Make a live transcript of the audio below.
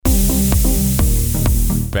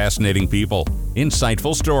Fascinating people,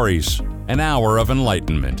 insightful stories, an hour of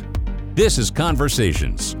enlightenment. This is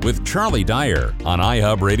Conversations with Charlie Dyer on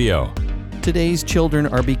iHub Radio. Today's children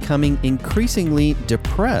are becoming increasingly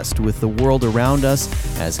depressed with the world around us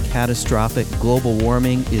as catastrophic global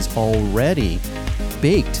warming is already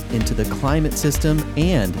baked into the climate system,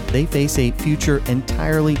 and they face a future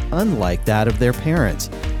entirely unlike that of their parents.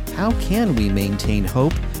 How can we maintain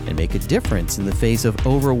hope and make a difference in the face of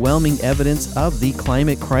overwhelming evidence of the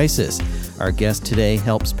climate crisis? Our guest today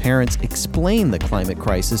helps parents explain the climate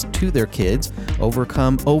crisis to their kids,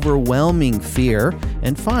 overcome overwhelming fear,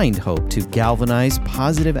 and find hope to galvanize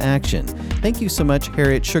positive action. Thank you so much,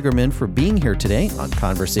 Harriet Sugarman, for being here today on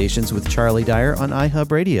Conversations with Charlie Dyer on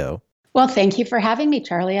iHub Radio. Well, thank you for having me,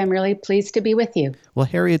 Charlie. I'm really pleased to be with you. Well,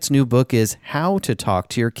 Harriet's new book is How to Talk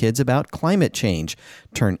to Your Kids About Climate Change.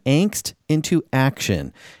 Turn angst into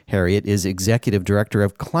action. Harriet is Executive Director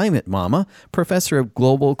of Climate Mama, Professor of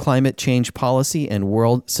Global Climate Change Policy and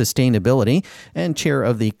World Sustainability, and Chair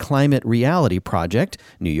of the Climate Reality Project,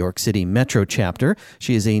 New York City Metro Chapter.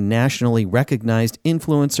 She is a nationally recognized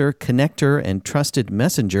influencer, connector, and trusted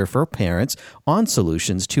messenger for parents on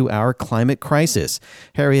solutions to our climate crisis.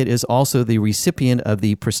 Harriet is also the recipient of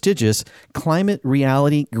the prestigious Climate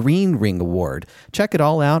Reality Green Ring Award. Check it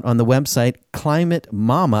all out on the website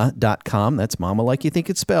climatemama.com. That's mama like you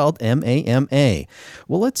think it's spelled, M-A-M-A.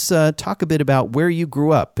 Well, let's talk a bit about where you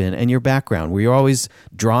grew up and your background. Were you always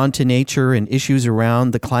drawn to nature and issues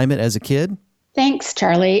around the climate as a kid? Thanks,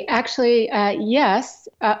 Charlie. Actually, yes.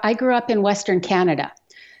 I grew up in Western Canada.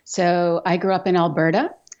 So I grew up in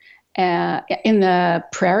Alberta, in the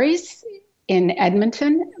prairies in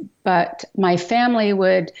Edmonton, but my family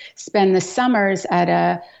would spend the summers at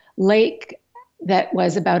a lake that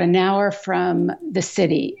was about an hour from the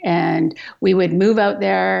city. And we would move out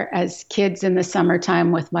there as kids in the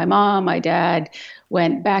summertime with my mom. My dad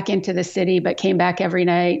went back into the city, but came back every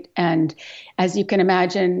night. And as you can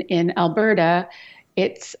imagine, in Alberta,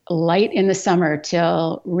 it's light in the summer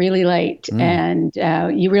till really late. And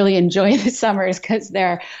you really enjoy the summers because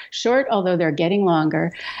they're short, although they're getting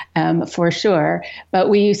longer, for sure. But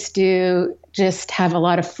we used to just have a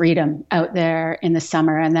lot of freedom out there in the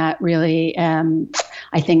summer. And that really,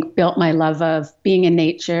 I think, built my love of being in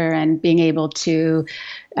nature and being able to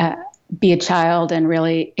be a child and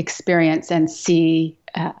really experience and see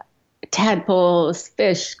tadpoles,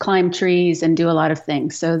 fish, climb trees, and do a lot of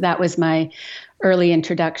things. So that was my early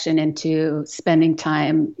introduction into spending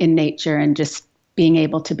time in nature and just being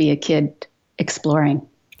able to be a kid exploring.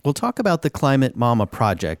 We'll talk about the Climate Mama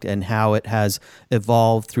project and how it has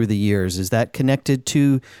evolved through the years. Is that connected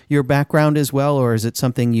to your background as well, or is it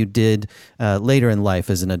something you did later in life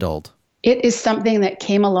as an adult? It is something that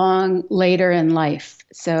came along later in life.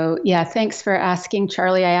 So yeah, thanks for asking,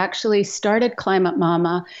 Charlie. I actually started Climate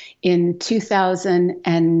Mama in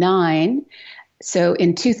 2009. So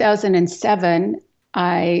in 2007,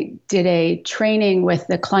 I did a training with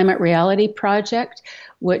the Climate Reality Project,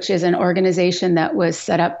 which is an organization that was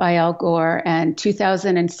set up by Al Gore. And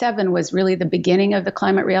 2007 was really the beginning of the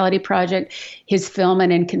Climate Reality Project. His film,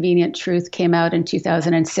 An Inconvenient Truth, came out in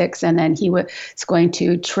 2006. And then he was going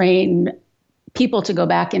to train people to go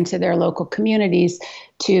back into their local communities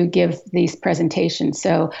to give these presentations.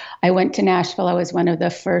 So I went to Nashville. I was one of the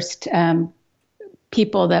first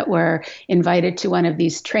people that were invited to one of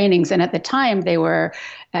these trainings. And at the time, they were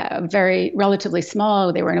very relatively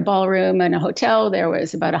small. They were in a ballroom in a hotel. There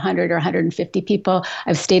was about 100 or 150 people.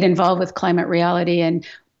 I've stayed involved with Climate Reality, and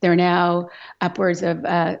they're now upwards of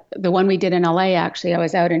the one we did in LA. Actually, I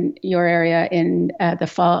was out in your area in the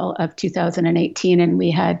fall of 2018, and we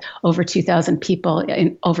had over 2,000 people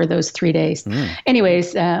over those 3 days.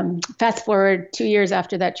 Anyways, fast forward 2 years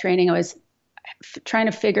after that training, I was trying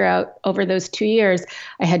to figure out over those 2 years.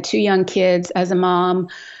 I had two young kids. As a mom,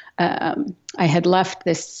 I had left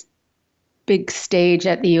this big stage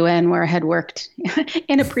at the UN where I had worked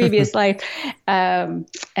in a previous life,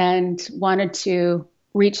 and wanted to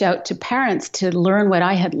reach out to parents to learn what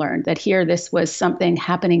I had learned, that here this was something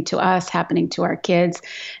happening to us, happening to our kids.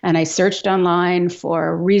 And I searched online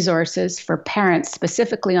for resources for parents,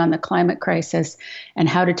 specifically on the climate crisis and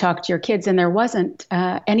how to talk to your kids. And there wasn't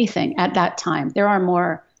anything at that time. There are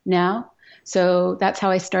more now. So that's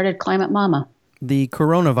how I started Climate Mama. the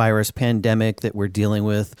coronavirus pandemic that we're dealing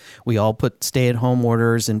with. We all put stay-at-home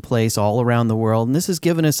orders in place all around the world, and this has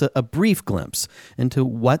given us a brief glimpse into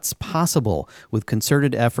what's possible with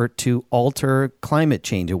concerted effort to alter climate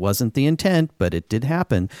change. It wasn't the intent, but it did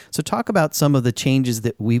happen. So talk about some of the changes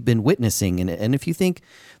that we've been witnessing, and if you think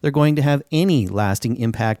they're going to have any lasting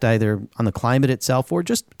impact either on the climate itself or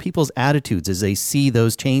just people's attitudes as they see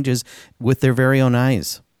those changes with their very own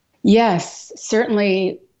eyes. Yes,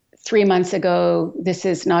 certainly. 3 months ago, this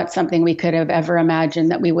is not something we could have ever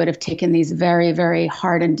imagined, that we would have taken these very, very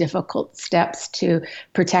hard and difficult steps to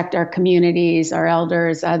protect our communities, our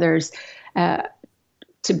elders, others,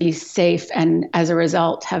 to be safe, and as a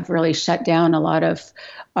result have really shut down a lot of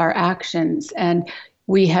our actions. And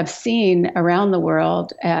we have seen around the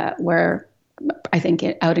world where, I think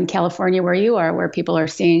out in California where you are, where people are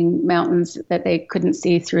seeing mountains that they couldn't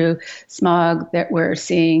see through smog, that we're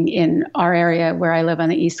seeing in our area where I live on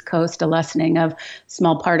the East Coast, a lessening of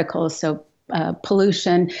small particles, so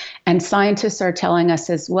pollution. And scientists are telling us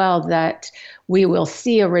as well that we will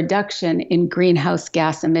see a reduction in greenhouse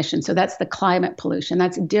gas emissions. So that's the climate pollution.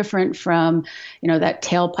 That's different from, that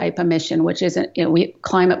tailpipe emission, which isn't,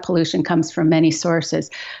 climate pollution comes from many sources.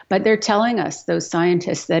 But they're telling us, those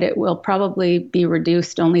scientists, that it will probably be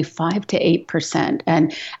reduced only 5 to 8%.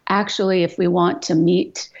 And actually, if we want to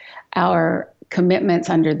meet our commitments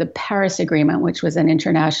under the Paris Agreement, which was an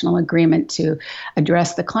international agreement to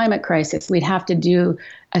address the climate crisis, we'd have to do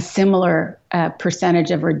a similar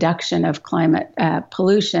percentage of reduction of climate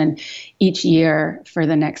pollution each year for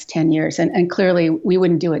the next 10 years. And clearly, we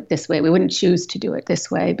wouldn't do it this way. We wouldn't choose to do it this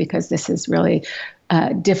way because this is really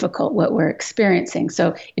difficult, what we're experiencing.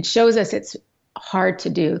 So it shows us it's hard to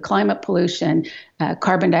do. Climate pollution,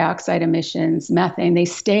 carbon dioxide emissions, methane, they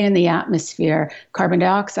stay in the atmosphere, carbon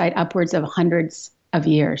dioxide upwards of hundreds of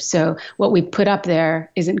years. So what we put up there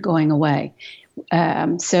isn't going away.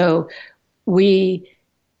 So we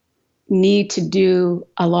need to do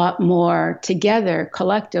a lot more together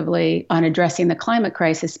collectively on addressing the climate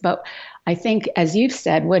crisis. But I think, as you've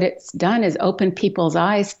said, what it's done is open people's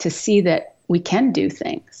eyes to see that we can do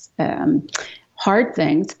things. Hard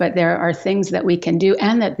things, but there are things that we can do,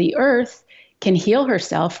 and that the earth can heal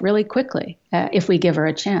herself really quickly if we give her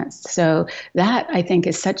a chance. So that, I think,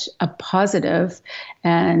 is such a positive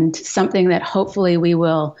and something that hopefully we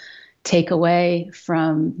will take away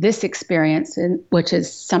from this experience, which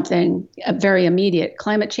is something very immediate.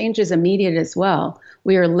 Climate change is immediate as well.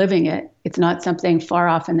 We are living it. It's not something far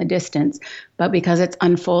off in the distance, but because it's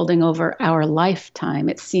unfolding over our lifetime,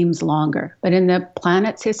 it seems longer. But in the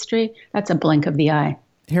planet's history, that's a blink of the eye.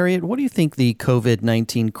 Harriet, what do you think the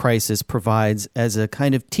COVID-19 crisis provides as a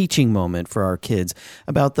kind of teaching moment for our kids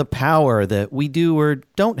about the power that we do or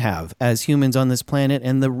don't have as humans on this planet,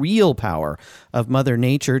 and the real power of Mother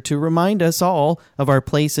Nature to remind us all of our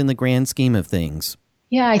place in the grand scheme of things?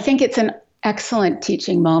 Yeah, I think it's an excellent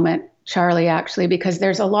teaching moment, Charlie, actually, because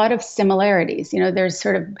there's a lot of similarities. There's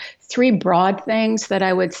sort of three broad things that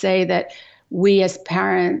I would say that we as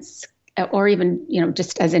parents, or even,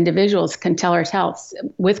 just as individuals, can tell ourselves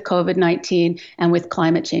with COVID-19 and with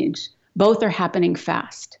climate change. Both are happening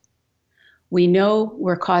fast. We know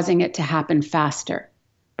we're causing it to happen faster,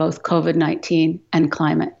 both COVID-19 and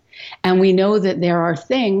climate. And we know that there are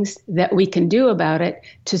things that we can do about it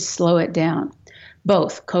to slow it down.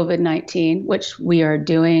 Both COVID-19, which we are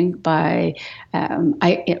doing by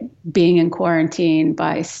being in quarantine,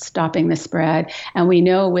 by stopping the spread. And we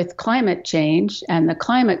know with climate change and the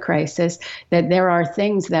climate crisis that there are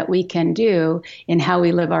things that we can do in how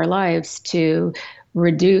we live our lives to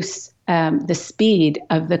reduce the speed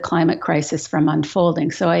of the climate crisis from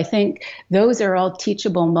unfolding. So I think those are all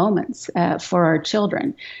teachable moments for our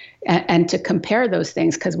children. And to compare those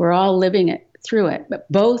things, because we're all living it through it, but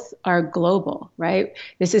both are global, right?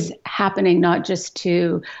 This is happening not just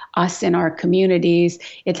to us in our communities,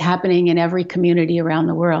 it's happening in every community around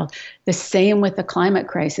the world. The same with the climate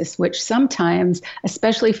crisis, which sometimes,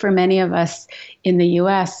 especially for many of us in the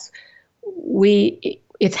US,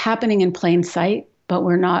 it's happening in plain sight, but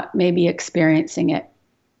we're not maybe experiencing it.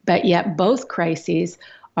 But yet both crises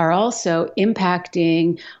are also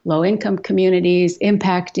impacting low-income communities,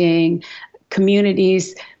 impacting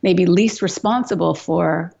communities maybe least responsible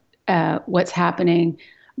for what's happening,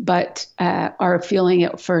 but are feeling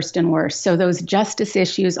it first and worst. So those justice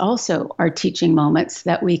issues also are teaching moments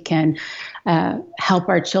that we can help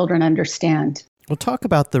our children understand. We'll talk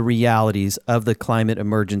about the realities of the climate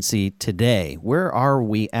emergency today. Where are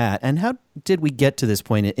we at, and how did we get to this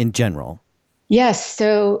point in general? Yes,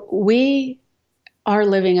 so we are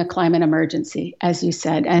living a climate emergency, as you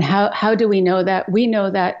said. And how do we know that? We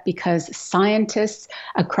know that because scientists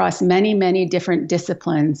across many, many different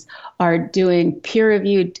disciplines are doing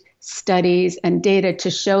peer-reviewed studies and data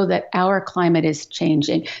to show that our climate is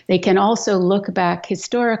changing. They can also look back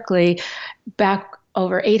historically, back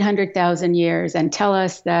over 800,000 years, and tell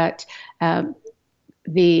us that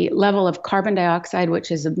the level of carbon dioxide,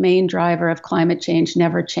 which is a main driver of climate change,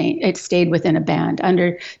 never changed. It stayed within a band,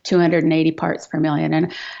 under 280 parts per million.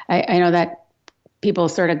 And I know that people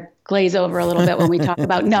sort of glaze over a little bit when we talk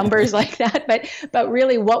about numbers like that, but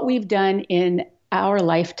really what we've done in our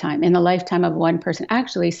lifetime, in the lifetime of one person,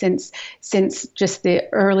 actually since just the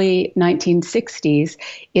early 1960s,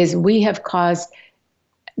 is we have caused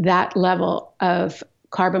that level of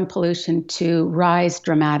carbon pollution to rise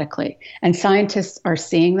dramatically. And scientists are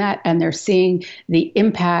seeing that, and they're seeing the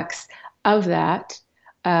impacts of that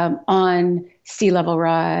on sea level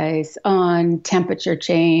rise, on temperature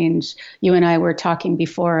change. You and I were talking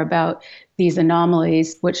before about these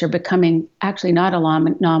anomalies, which are becoming actually not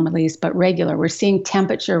anomalies, but regular. We're seeing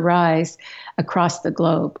temperature rise across the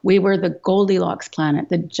globe. We were the Goldilocks planet,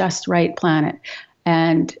 the just right planet.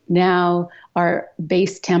 And now our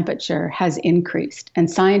base temperature has increased.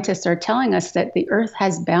 And scientists are telling us that the Earth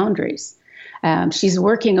has boundaries. She's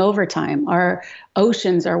working overtime. Our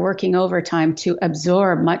oceans are working overtime to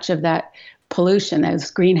absorb much of that pollution,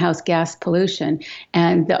 those greenhouse gas pollution.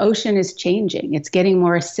 And the ocean is changing. It's getting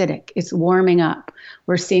more acidic. It's warming up.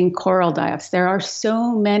 We're seeing coral die-offs. There are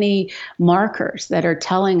so many markers that are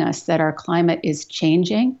telling us that our climate is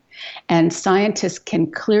changing. And scientists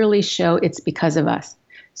can clearly show it's because of us.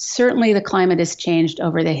 Certainly the climate has changed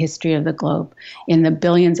over the history of the globe. In the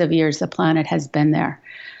billions of years the planet has been there.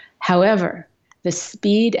 However, the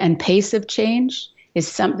speed and pace of change is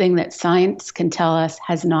something that science can tell us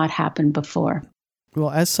has not happened before. Well,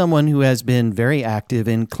 as someone who has been very active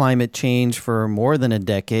in climate change for more than a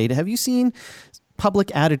decade, have you seen public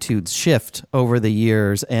attitudes shift over the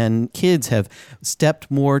years and kids have stepped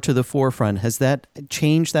more to the forefront? Has that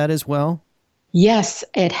changed that as well? Yes,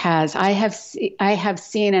 it has. I have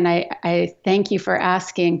seen, and I thank you for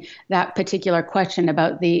asking that particular question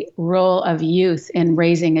about the role of youth in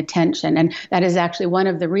raising attention. And that is actually one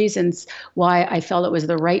of the reasons why I felt it was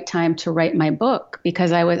the right time to write my book,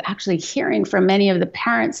 because I was actually hearing from many of the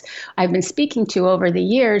parents I've been speaking to over the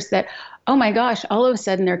years that, oh my gosh, all of a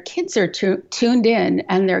sudden their kids are tuned in,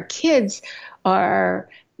 and their kids they're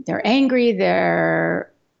angry, they're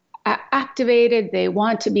activated, they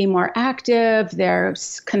want to be more active, they're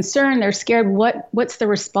concerned, they're scared. What's the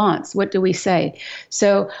response? What do we say?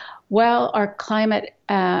 So while our climate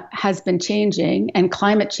has been changing and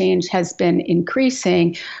climate change has been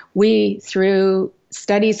increasing, we, through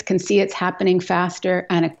studies, can see it's happening faster.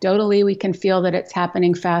 Anecdotally, we can feel that it's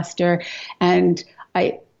happening faster. And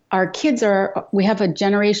our kids we have a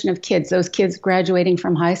generation of kids, those kids graduating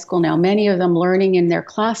from high school now, many of them learning in their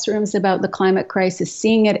classrooms about the climate crisis,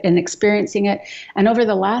 seeing it and experiencing it. And over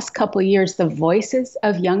the last couple of years, the voices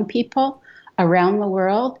of young people around the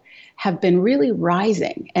world have been really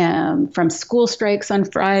rising, from school strikes on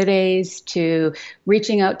Fridays to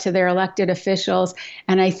reaching out to their elected officials.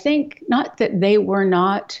 And I think not that they were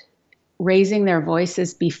not raising their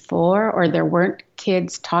voices before, or there weren't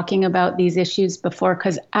kids talking about these issues before,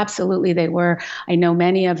 because absolutely they were. I know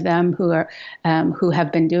many of them who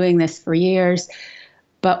have been doing this for years,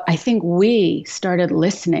 but I think we started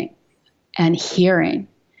listening and hearing,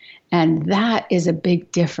 and that is a big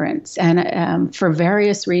difference. And for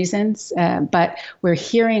various reasons, but we're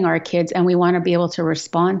hearing our kids, and we want to be able to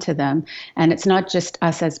respond to them. And it's not just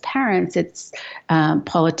us as parents, it's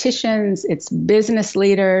politicians, it's business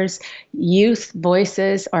leaders, youth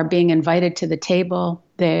voices are being invited to the table.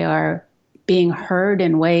 They are being heard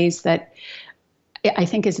in ways that I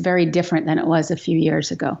think is very different than it was a few years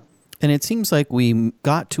ago. And it seems like we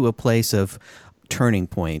got to a place of turning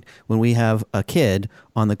point when we have a kid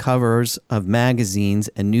on the covers of magazines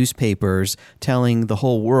and newspapers telling the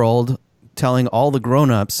whole world, telling all the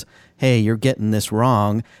grown-ups, hey, you're getting this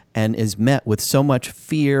wrong, and is met with so much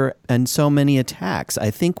fear and so many attacks.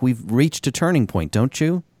 I think we've reached a turning point, don't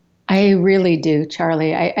you? I really do,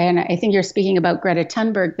 Charlie. And I think you're speaking about Greta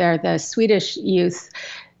Thunberg there, the Swedish youth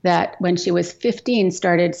that when she was 15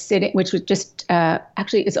 started sitting, which was just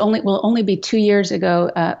actually will only be 2 years ago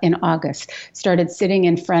in August, started sitting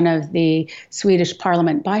in front of the Swedish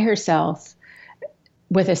parliament by herself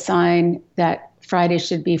with a sign that Friday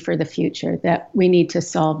should be for the future, that we need to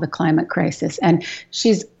solve the climate crisis. And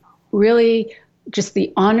she's really just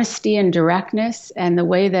the honesty and directness and the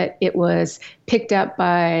way that it was picked up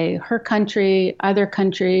by her country, other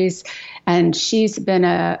countries. And she's been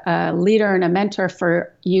a leader and a mentor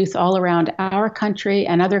for youth all around our country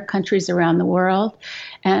and other countries around the world.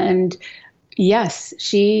 And yes,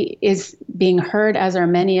 she is being heard, as are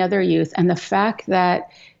many other youth. And the fact that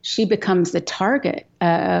she becomes the target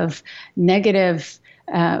of negative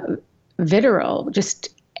vitriol, just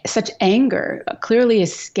such anger, clearly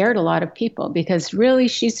has scared a lot of people, because really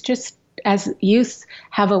she's just, as youth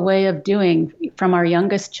have a way of doing, from our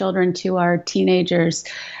youngest children to our teenagers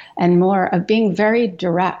and more, of being very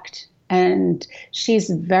direct. And she's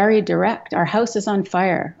very direct. Our house is on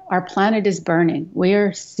fire. Our planet is burning. We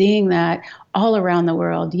are seeing that all around the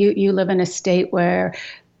world. You live in a state where,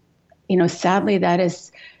 sadly, that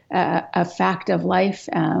is a fact of life,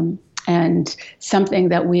 and something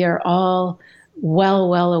that we are all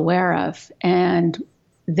well aware of. And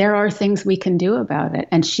there are things we can do about it.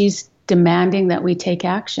 And she's demanding that we take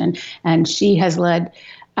action. And she has led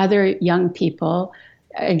other young people,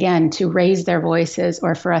 again, to raise their voices,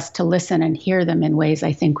 or for us to listen and hear them in ways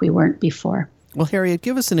I think we weren't before. Well, Harriet,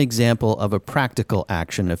 give us an example of a practical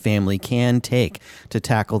action a family can take to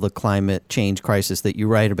tackle the climate change crisis that you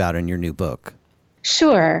write about in your new book.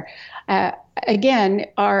 Sure. Again,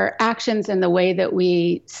 our actions and the way that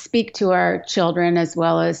we speak to our children, as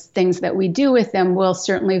well as things that we do with them, will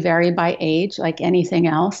certainly vary by age, like anything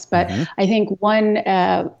else. But I think one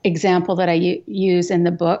example that I use in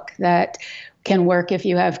the book that can work if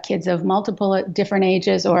you have kids of multiple different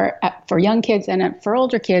ages, or for young kids and for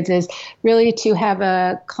older kids, is really to have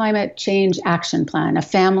a climate change action plan, a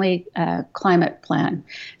family climate plan.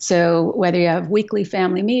 So whether you have weekly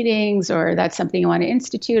family meetings, or that's something you want to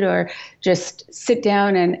institute, or just sit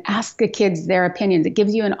down and ask the kids their opinions, it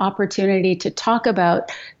gives you an opportunity to talk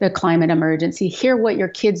about the climate emergency, hear what your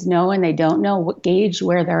kids know and they don't know, gauge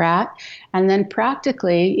where they're at. And then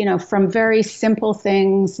practically, from very simple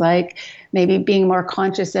things like maybe being more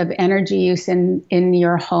conscious of energy use in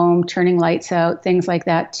your home, turning lights out, things like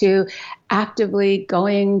that, to actively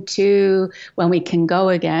going to, when we can go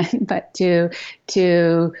again, but to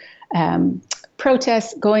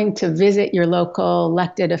protest, going to visit your local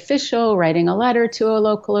elected official, writing a letter to a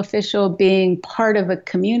local official, being part of a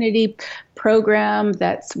community program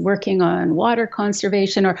that's working on water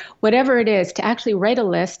conservation, or whatever it is, to actually write a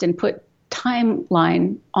list and put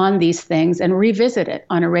timeline on these things and revisit it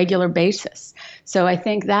on a regular basis. So I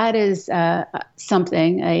think that is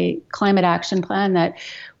something, a climate action plan that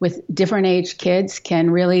with different age kids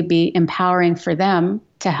can really be empowering for them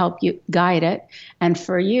to help you guide it, and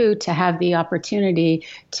for you to have the opportunity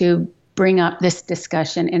to bring up this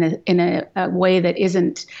discussion in a way that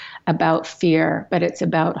isn't about fear, but it's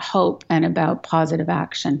about hope and about positive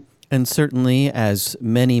action. And certainly, as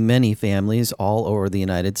many families all over the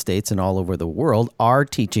United States and all over the world are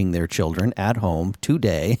teaching their children at home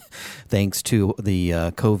today, thanks to the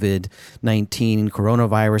COVID-19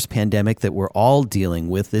 coronavirus pandemic that we're all dealing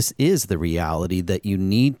with, this is the reality that you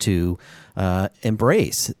need to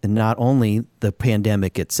embrace. Not only the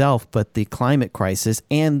pandemic itself, but the climate crisis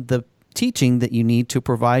and the teaching that you need to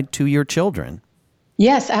provide to your children.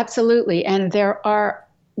 Yes, absolutely. And there are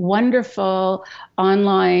wonderful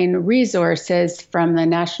online resources from the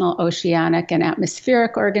National Oceanic and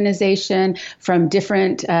Atmospheric Organization, from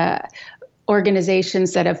different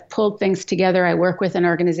organizations that have pulled things together. I work with an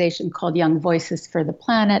organization called Young Voices for the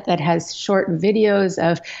Planet that has short videos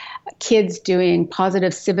of kids doing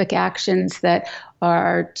positive civic actions that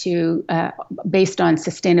are based on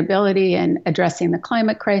sustainability and addressing the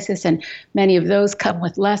climate crisis. And many of those come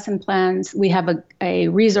with lesson plans. We have a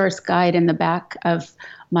resource guide in the back of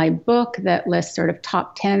my book that lists sort of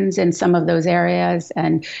top 10s in some of those areas.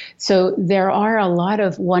 And so there are a lot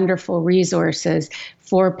of wonderful resources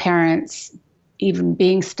for parents, even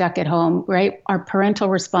being stuck at home, right? Our parental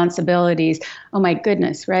responsibilities, oh my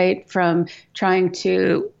goodness, right? From trying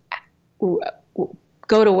to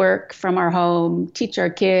go to work from our home, teach our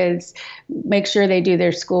kids, make sure they do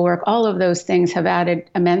their schoolwork, all of those things have added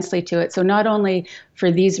immensely to it. So not only for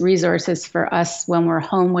these resources for us when we're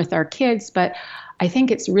home with our kids, but I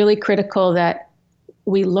think it's really critical that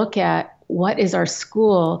we look at what is our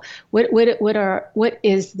school, what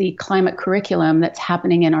is the climate curriculum that's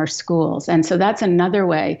happening in our schools. And so that's another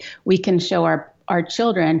way we can show our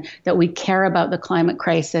children that we care about the climate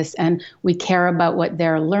crisis and we care about what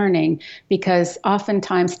they're learning, because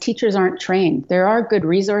oftentimes teachers aren't trained. There are good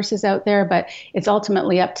resources out there, but it's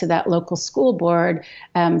ultimately up to that local school board,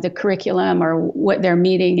 the curriculum or what they're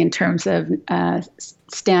meeting in terms of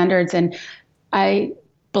standards. And I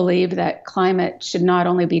believe that climate should not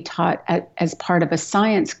only be taught as part of a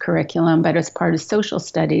science curriculum, but as part of social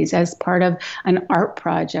studies, as part of an art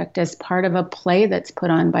project, as part of a play that's put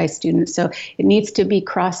on by students. So it needs to be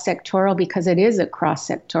cross-sectoral because it is a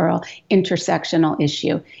cross-sectoral, intersectional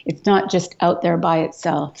issue. It's not just out there by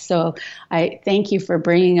itself. So I thank you for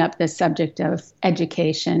bringing up the subject of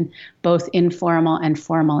education, both informal and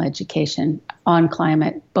formal education on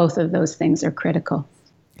climate. Both of those things are critical.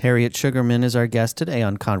 Harriet Sugarman is our guest today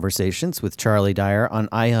on Conversations with Charlie Dyer on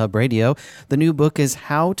iHub Radio. The new book is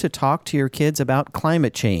How to Talk to Your Kids About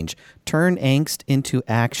Climate Change, Turn Angst into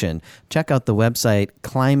Action. Check out the website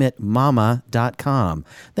climatemama.com.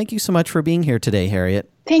 Thank you so much for being here today, Harriet.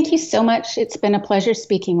 Thank you so much. It's been a pleasure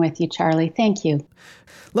speaking with you, Charlie. Thank you.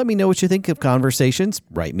 Let me know what you think of Conversations.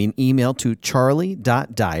 Write me an email to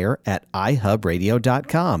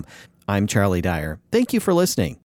charlie.dyer@ihubradio.com. I'm Charlie Dyer. Thank you for listening.